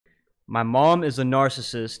My mom is a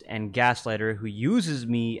narcissist and gaslighter who uses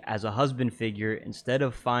me as a husband figure instead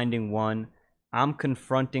of finding one. I'm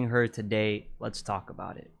confronting her today. Let's talk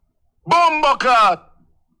about it. Bomba.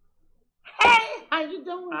 Hey, how you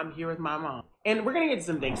doing? I'm here with my mom. And we're going to get to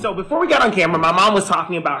some things. So before we got on camera, my mom was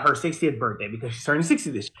talking about her 60th birthday because she's turning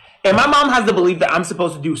 60 this year. And my mom has the belief that I'm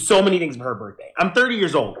supposed to do so many things for her birthday. I'm 30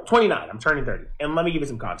 years old, 29. I'm turning 30. And let me give you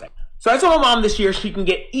some context. So I told my mom this year she can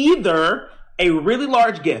get either a really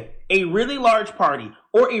large gift, a really large party,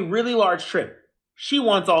 or a really large trip. She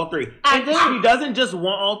wants all three. And she doesn't just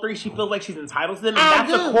want all three. She feels like she's entitled to them. And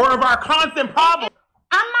that's the core of our constant problem.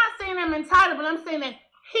 I'm not saying I'm entitled, but I'm saying that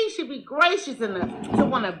he should be gracious enough to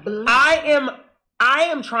want to believe. I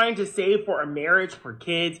am trying to save for a marriage, for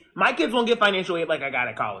kids. My kids won't get financial aid like I got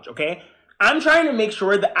at college, okay? I'm trying to make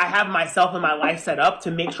sure that I have myself and my life set up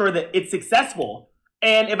to make sure that it's successful.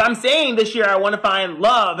 And if I'm saying this year I want to find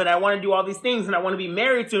love and I want to do all these things and I want to be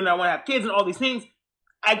married soon and I want to have kids and all these things,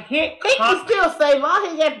 I can't. He can still save. All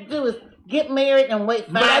he has to do is get married and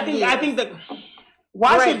wait 5 years. I think that.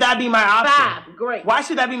 Why should that be my option? Great. Why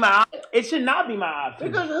should that be my option? It should not be my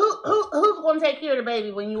option. Because who's going to take care of the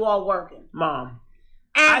baby when you all working? Mom.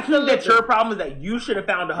 Absolutely. I think that your problem is that you should have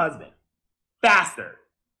found a husband faster.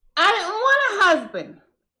 I didn't want a husband.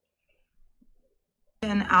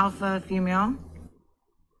 An alpha female.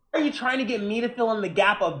 Are you trying to get me to fill in the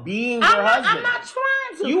gap of being your husband? I'm not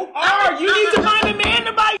trying to. You are. You need to find a man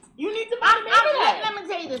to buy. You need to find a man to buy. Let me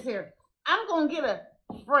tell you this here. I'm going to get a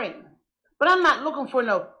friend. But I'm not looking for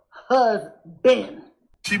no husband.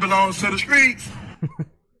 She belongs to the streets.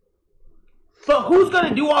 But who's going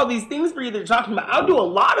to do all these things for you that you're talking about? I'll do a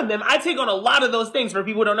lot of them. I take on a lot of those things. For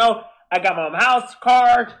people who don't know, I got my own house,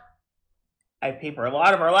 car. I pay for a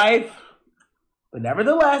lot of our life. But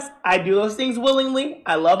nevertheless, I do those things willingly.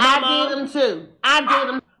 I love my mom. I did them too. I did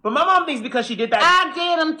them. But my mom thinks because she did that. I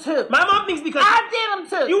did them too. My mom thinks because. I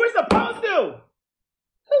did them too. You were supposed to.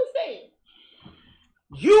 Who said?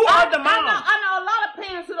 You are the mom. I know a lot of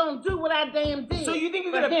parents who don't do what I damn did. So you think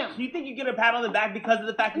you get a pat on the back because of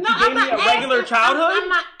the fact that No, you gave me a regular childhood? I'm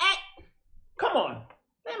not. Come on.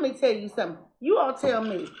 Let me tell you something. You all tell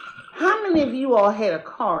me, how many of you all had a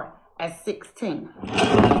car at 16?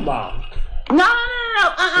 Mom. No.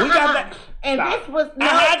 We got that. And Stop. this was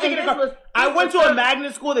I had to get a car. I went to a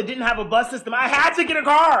magnet school that didn't have a bus system. I had to get a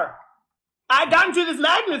car. I got into this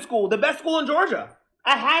magnet school, the best school in Georgia.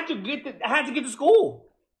 I had to get to school.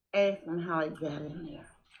 Ask him how he got in there.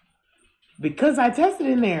 Because I tested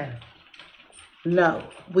in there. No,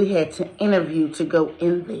 we had to interview to go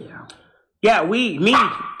in there. Yeah, me.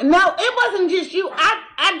 No, it wasn't just you.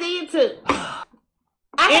 I did too.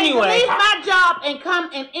 I had to leave my job and come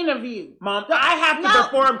and interview. Mom, I have to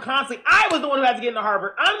perform constantly. I was the one who had to get into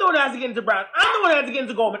Harvard. I'm the one who has to get into Brown. I'm the one who had to get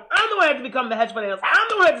into Goldman. I'm the one who had to become the hedge fund analyst. I'm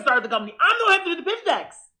the one who had to start the company. I'm the one who had to do the pitch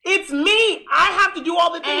decks. It's me. I have to do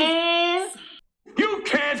all the things. And you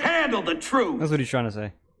can't handle the truth. That's what he's trying to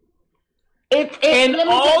say. And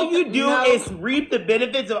all you do is reap the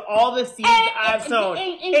benefits of all the seeds I've sown.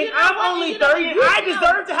 And I'm only 30. I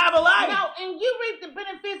deserve to have a life. No, and you reap the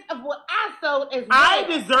benefits of what I sowed as well. I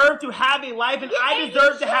deserve to have a life, and I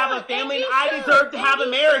deserve to have a family, and I deserve to have a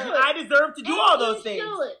marriage, and I deserve to do all those things.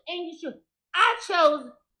 And you should. I chose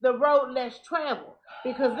the road less traveled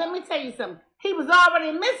because let me tell you something. He was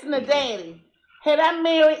already missing a daddy. Had I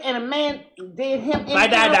married and a man did him... My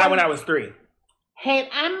dad died when I was 3. Had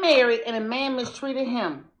I married and a man mistreated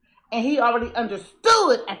him, and he already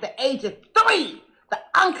understood at the age of 3 the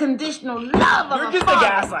unconditional love of You're a just father. a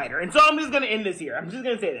gaslighter. And so I'm just going to end this here. I'm just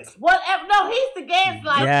going to say this. Whatever. No, he's the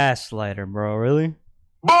gaslighter. Gaslighter, bro. Really?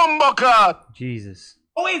 Bomba. Jesus.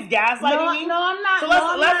 Always gaslighting me? No, I'm not. So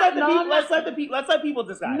let's let people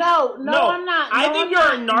decide. No, I'm not. I think you're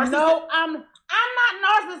a narcissist. No, I'm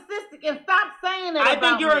not narcissistic, and stop saying that. I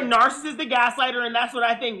think you're a narcissistic gaslighter, and that's what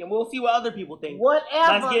I think. And we'll see what other people think.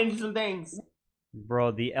 Whatever. Let's get into some things.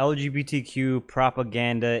 Bro, the LGBTQ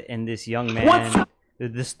propaganda in this young man,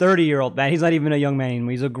 this 30-year-old man, he's not even a young man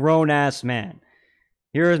anymore. He's a grown-ass man.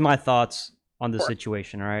 Here is my thoughts on the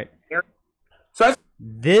situation, all right? So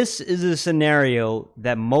this is a scenario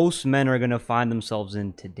that most men are going to find themselves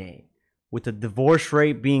in today. With the divorce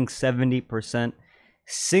rate being 70%,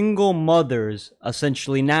 single mothers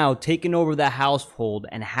essentially now taking over the household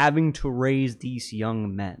and having to raise these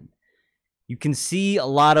young men. You can see a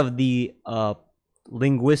lot of the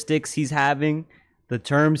linguistics he's having, the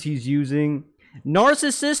terms he's using.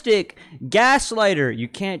 Narcissistic, gaslighter. You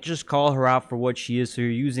can't just call her out for what she is, so you're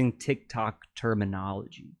using TikTok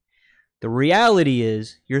terminology. The reality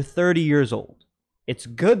is, you're 30 years old. It's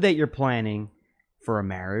good that you're planning for a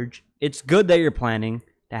marriage. It's good that you're planning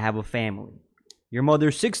to have a family. Your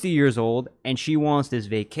mother's 60 years old and she wants this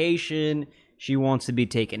vacation. She wants to be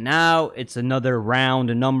taken out. It's another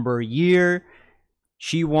round number year.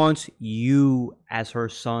 She wants you as her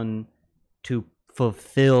son to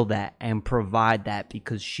fulfill that and provide that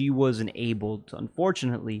because she wasn't able to,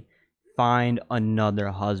 unfortunately, find another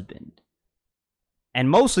husband. And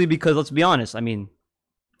mostly because, let's be honest, I mean,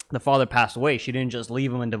 the father passed away. She didn't just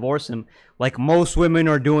leave him and divorce him like most women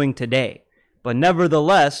are doing today. But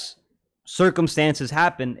nevertheless, circumstances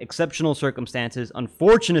happen, exceptional circumstances,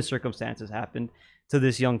 unfortunate circumstances happened to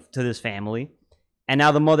this family. And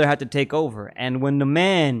now the mother had to take over. And when the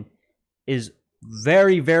man is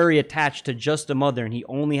very, very attached to just the mother and he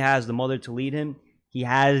only has the mother to lead him, he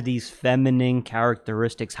has these feminine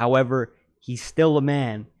characteristics. However, he's still a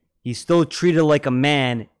man. He's still treated like a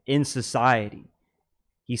man in society.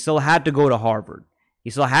 He still had to go to Harvard.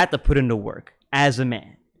 He still had to put into work as a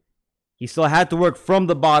man. He still had to work from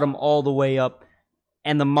the bottom all the way up.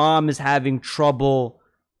 And the mom is having trouble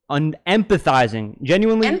empathizing,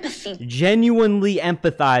 genuinely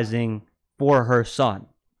empathizing for her son.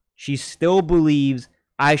 She still believes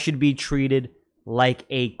I should be treated like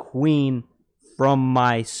a queen from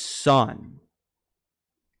my son.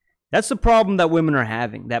 That's the problem that women are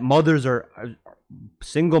having, that mothers are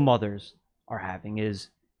single mothers are having, is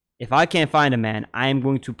if I can't find a man, I am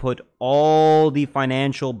going to put all the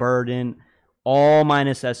financial burden, all my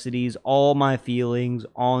necessities, all my feelings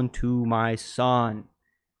onto my son.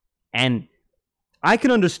 And I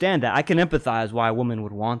can understand that. I can empathize why a woman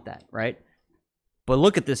would want that, right? But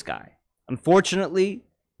look at this guy. Unfortunately,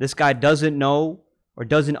 this guy doesn't know or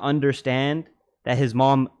doesn't understand that his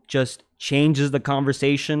mom just changes the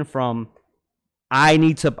conversation from I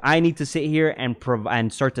need to sit here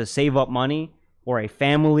and start to save up money for a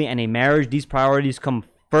family and a marriage. These priorities come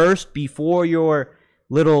first before your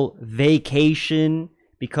little vacation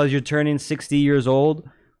because you're turning 60 years old.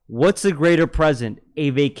 What's a greater present? A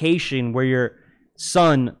vacation where your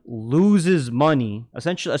son loses money,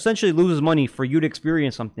 essentially loses money for you to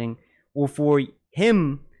experience something, or for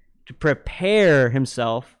him to prepare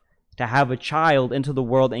himself to have a child into the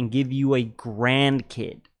world and give you a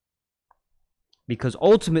grandkid. Because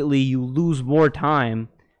ultimately you lose more time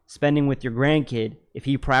spending with your grandkid if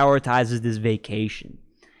he prioritizes this vacation.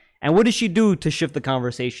 And what does she do to shift the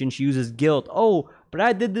conversation? She uses guilt. Oh, but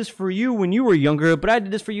I did this for you when you were younger, but I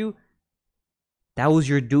did this for you. That was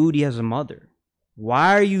your duty as a mother.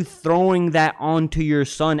 Why are you throwing that onto your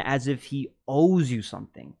son as if he owes you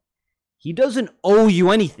something? He doesn't owe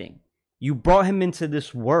you anything. You brought him into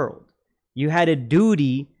this world. You had a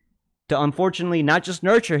duty to, unfortunately, not just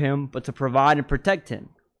nurture him, but to provide and protect him.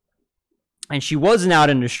 And she wasn't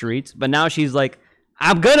out in the streets, but now she's like,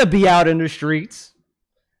 I'm gonna be out in the streets.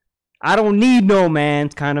 I don't need no man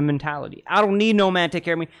kind of mentality. I don't need no man to take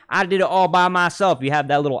care of me. I did it all by myself. You have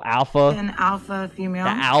that little An alpha female. the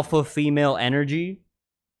alpha female energy.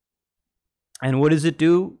 And what does it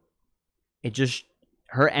do? It just,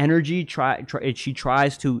 her energy, she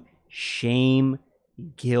tries to shame,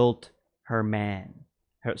 guilt her man.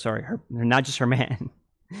 Not just her man,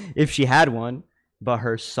 if she had one, but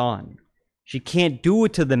her son. She can't do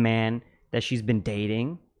it to the man that she's been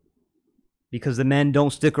dating, because the men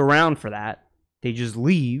don't stick around for that. They just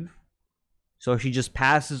leave. So she just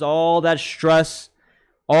passes all that stress,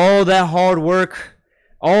 all that hard work,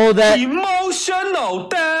 all that Emotional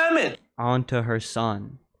damage onto her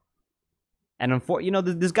son. And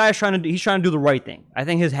unfortunately, this guy is he's trying to do the right thing. I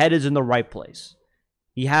think his head is in the right place.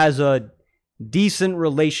 He has a decent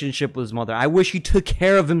relationship with his mother. I wish he took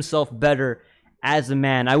care of himself better as a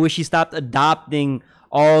man. I wish he stopped adopting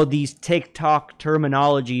all these TikTok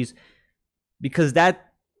terminologies, because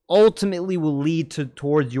that ultimately will lead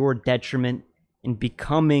towards your detriment in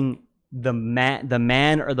becoming the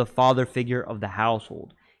man or the father figure of the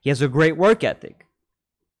household. He has a great work ethic.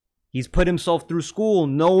 He's put himself through school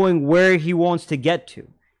knowing where he wants to get to.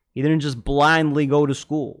 He didn't just blindly go to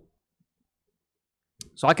school.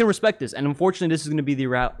 So I can respect this. And unfortunately, this is going to be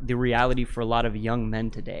the reality for a lot of young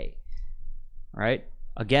men today. Right?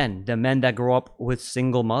 Again, the men that grow up with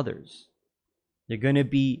single mothers. They're going to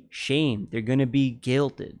be shamed. They're going to be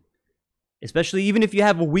guilted. Especially even if you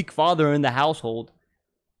have a weak father in the household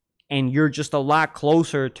and you're just a lot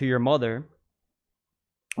closer to your mother.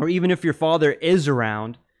 Or even if your father is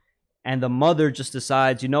around and the mother just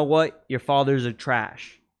decides, you know what? Your father's a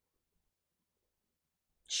trash.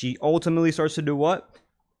 She ultimately starts to do what?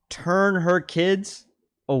 Turn her kids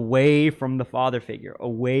away from the father figure,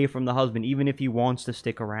 away from the husband, even if he wants to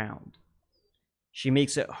stick around. She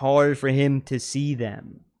makes it hard for him to see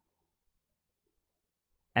them.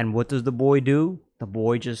 And what does the boy do? The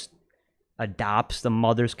boy just adopts the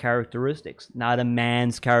mother's characteristics, not a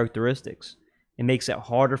man's characteristics. It makes it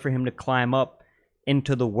harder for him to climb up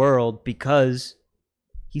into the world because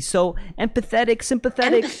he's so empathetic,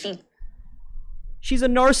 sympathetic. Empathy. She's a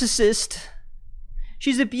narcissist.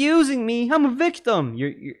 She's abusing me. I'm a victim.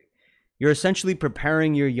 You're essentially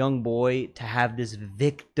preparing your young boy to have this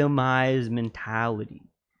victimized mentality.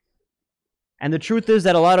 And the truth is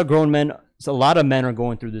that a lot of men are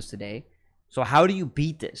going through this today. So how do you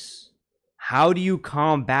beat this? How do you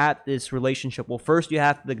combat this relationship? Well, first you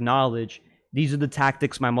have to acknowledge these are the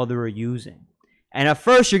tactics my mother are using. And at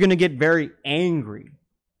first you're going to get very angry.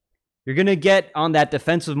 You're going to get on that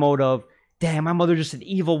defensive mode of, damn, my mother's just an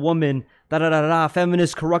evil woman.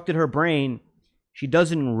 Feminist corrupted her brain. She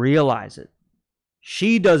doesn't realize it.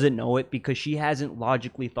 She doesn't know it because she hasn't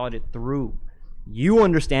logically thought it through. You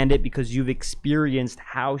understand it because you've experienced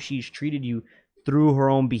how she's treated you through her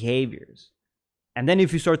own behaviors. And then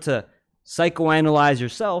if you start to psychoanalyze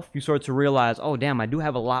yourself, you start to realize, oh, damn, I do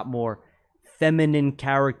have a lot more feminine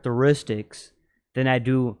characteristics than I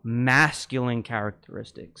do masculine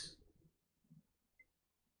characteristics.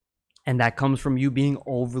 And that comes from you being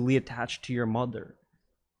overly attached to your mother.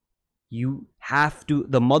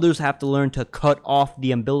 The mothers have to learn to cut off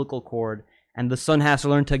the umbilical cord, and the son has to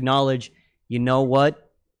learn to acknowledge, you know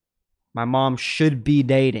what? My mom should be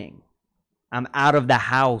dating. I'm out of the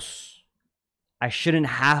house. I shouldn't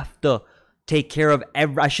have to take care of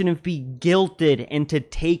I shouldn't be guilted into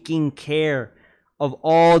taking care of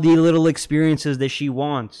all the little experiences that she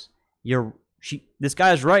wants. This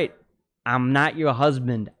guy's right. I'm not your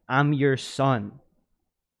husband. I'm your son.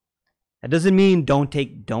 That doesn't mean don't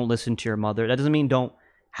listen to your mother. That doesn't mean don't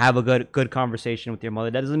have a good conversation with your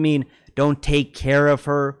mother. That doesn't mean don't take care of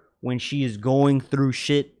her when she is going through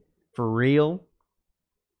shit for real.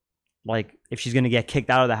 Like if she's going to get kicked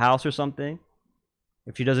out of the house or something.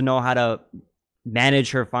 If she doesn't know how to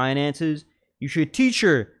manage her finances, you should teach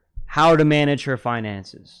her how to manage her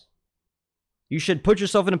finances. You should put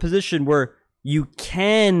yourself in a position where you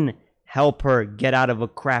can help her get out of a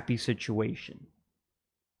crappy situation.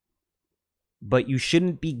 But you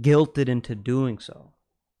shouldn't be guilted into doing so.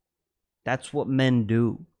 That's what men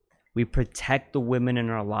do. We protect the women in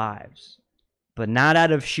our lives. But not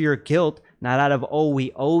out of sheer guilt, not out of, oh,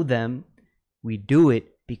 we owe them. We do it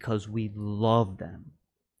because we love them.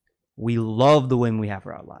 We love the women we have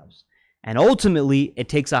for our lives. And ultimately, it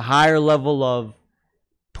takes a higher level of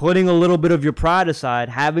putting a little bit of your pride aside,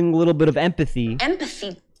 having a little bit of empathy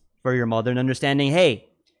for your mother and understanding, hey,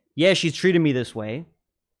 yeah, she's treated me this way,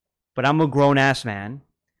 but I'm a grown-ass man.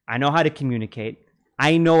 I know how to communicate.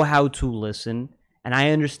 I know how to listen, and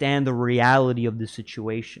I understand the reality of the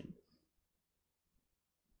situation.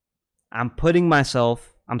 I'm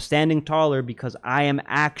standing taller because I am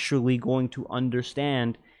actually going to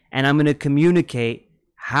understand, and I'm going to communicate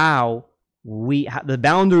how the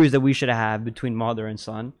boundaries that we should have between mother and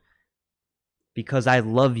son, because I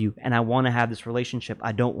love you and I want to have this relationship.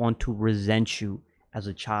 I don't want to resent you as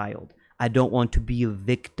a child. I don't want to be a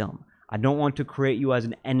victim. I don't want to create you as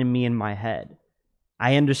an enemy in my head.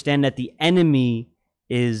 I understand that the enemy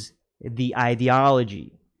is the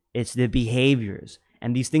ideology. It's the behaviors.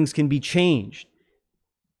 And these things can be changed.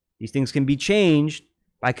 These things can be changed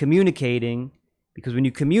by communicating, because when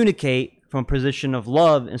you communicate from a position of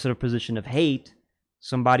love instead of a position of hate,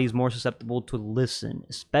 somebody's more susceptible to listen,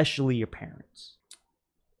 especially your parents.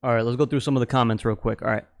 All right, let's go through some of the comments real quick. All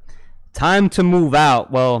right. Time to move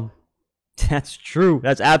out. Well, that's true.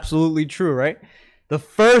 That's absolutely true, right? The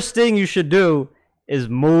first thing you should do is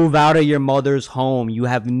move out of your mother's home. You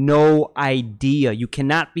have no idea. You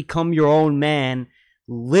cannot become your own man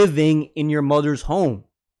living in your mother's home.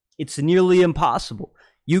 It's nearly impossible.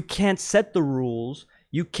 You can't set the rules.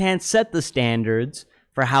 You can't set the standards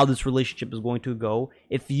for how this relationship is going to go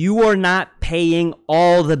if you are not paying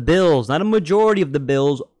all the bills. Not a majority of the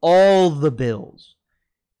bills, all the bills.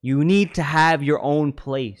 You need to have your own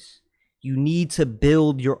place. You need to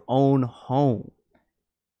build your own home.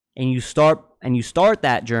 And you start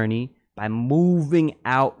that journey by moving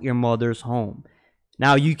out your mother's home.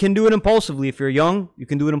 Now, you can do it impulsively. If you're young, you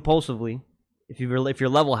can do it impulsively. If you're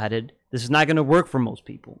level-headed, this is not going to work for most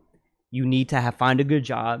people. You need to find a good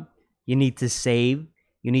job. You need to save.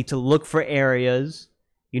 You need to look for areas.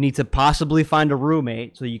 You need to possibly find a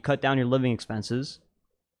roommate so you cut down your living expenses.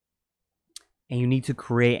 And you need to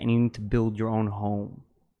create and you need to build your own home.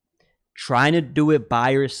 Trying to do it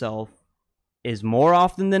by yourself is more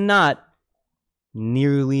often than not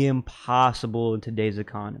nearly impossible in today's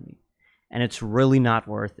economy. And it's really not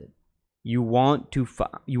worth it. You want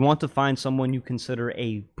to find someone you consider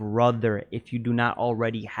a brother if you do not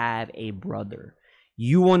already have a brother.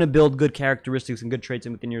 You want to build good characteristics and good traits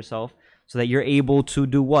within yourself so that you're able to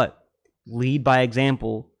do what? Lead by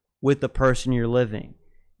example with the person you're living.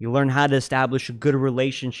 You learn how to establish a good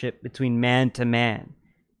relationship between man to man.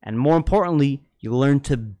 And more importantly, you learn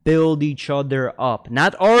to build each other up.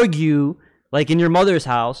 Not argue like in your mother's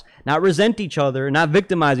house, not resent each other, not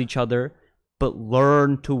victimize each other, but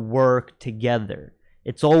learn to work together.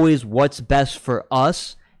 It's always what's best for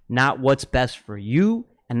us, not what's best for you,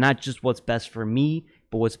 and not just what's best for me,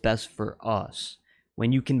 but what's best for us.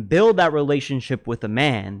 When you can build that relationship with a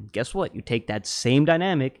man, guess what? You take that same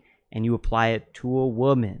dynamic and you apply it to a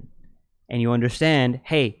woman. And you understand,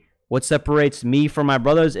 hey, what separates me from my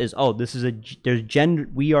brothers is, oh, there's gender,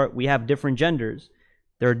 we have different genders.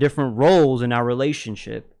 There are different roles in our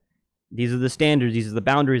relationship. These are the standards, these are the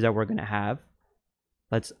boundaries that we're going to have.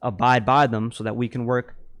 Let's abide by them so that we can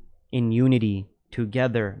work in unity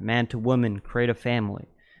together, man to woman, create a family.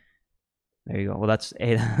 There you go. Well, that's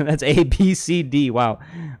A, B, C, D. Wow.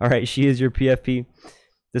 All right, she is your PFP.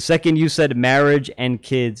 The second you said marriage and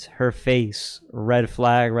kids, her face, red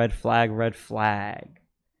flag, red flag, red flag.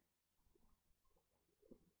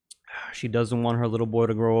 She doesn't want her little boy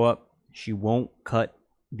to grow up. She won't cut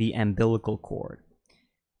the umbilical cord.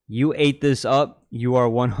 You ate this up. You are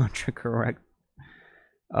 100 correct.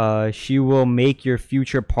 She will make your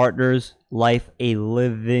future partner's life a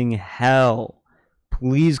living hell.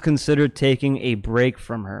 Please consider taking a break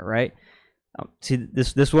from her, right? See,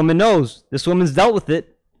 this woman knows. This woman's dealt with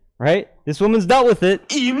it, right? This woman's dealt with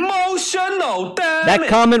it. Emotional, damn That it.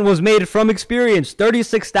 comment was made from experience.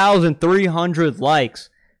 36,300 likes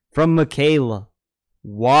from Michaela.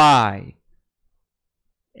 Why?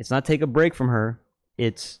 It's not take a break from her.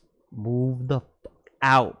 It's move the fuck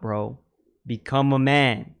out, bro. Become a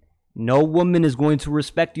man. No woman is going to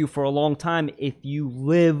respect you for a long time if you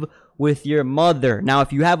live with your mother. Now,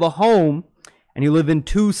 if you have a home and you live in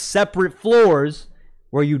 2 separate floors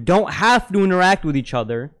where you don't have to interact with each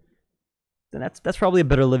other, then that's probably a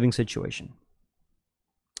better living situation.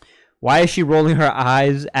 Why is she rolling her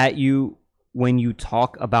eyes at you when you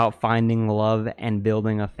talk about finding love and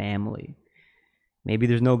building a family? Maybe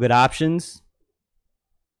there's no good options.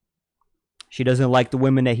 She doesn't like the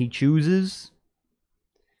women that he chooses.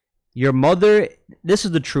 Your mother, this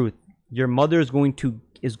is the truth. Your mother is going to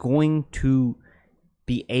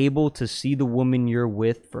be able to see the woman you're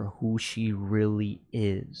with for who she really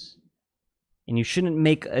is. And you shouldn't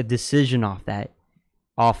make a decision off that.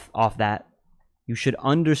 You should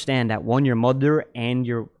understand that one, your mother and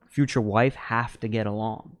your future wife have to get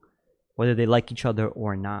along, whether they like each other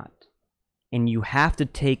or not. And you have to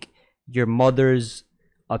take your mother's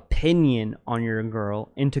opinion on your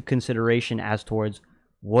girl into consideration as towards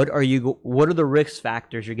what are the risk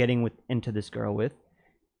factors you're getting into this girl with,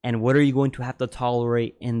 and what are you going to have to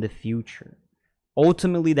tolerate in the future.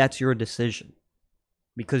 Ultimately, that's your decision,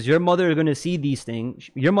 because your mother is going to see these things.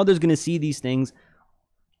 Your mother's going to see these things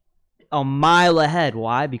a mile ahead.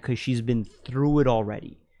 Why? Because she's been through it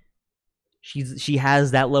already. She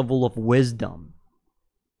has that level of wisdom.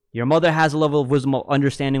 Your mother has a level of wisdom of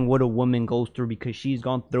understanding what a woman goes through because she's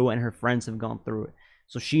gone through it and her friends have gone through it.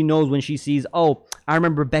 So she knows when she sees, oh, I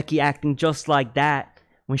remember Becky acting just like that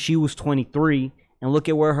when she was 23, and look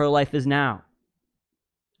at where her life is now.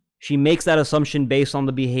 She makes that assumption based on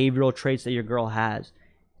the behavioral traits that your girl has.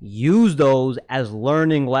 Use those as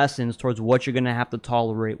learning lessons towards what you're going to have to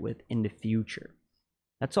tolerate with in the future.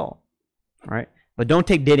 That's all. All right? But don't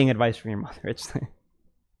take dating advice from your mother.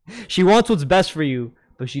 She wants what's best for you,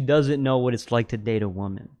 but she doesn't know what it's like to date a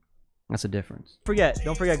woman. That's the difference.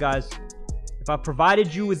 Don't forget, guys. If I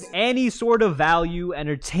provided you with any sort of value,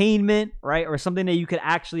 entertainment, right, or something that you could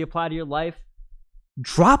actually apply to your life,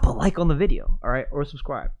 drop a like on the video, all right, or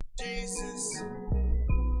subscribe. Jesus.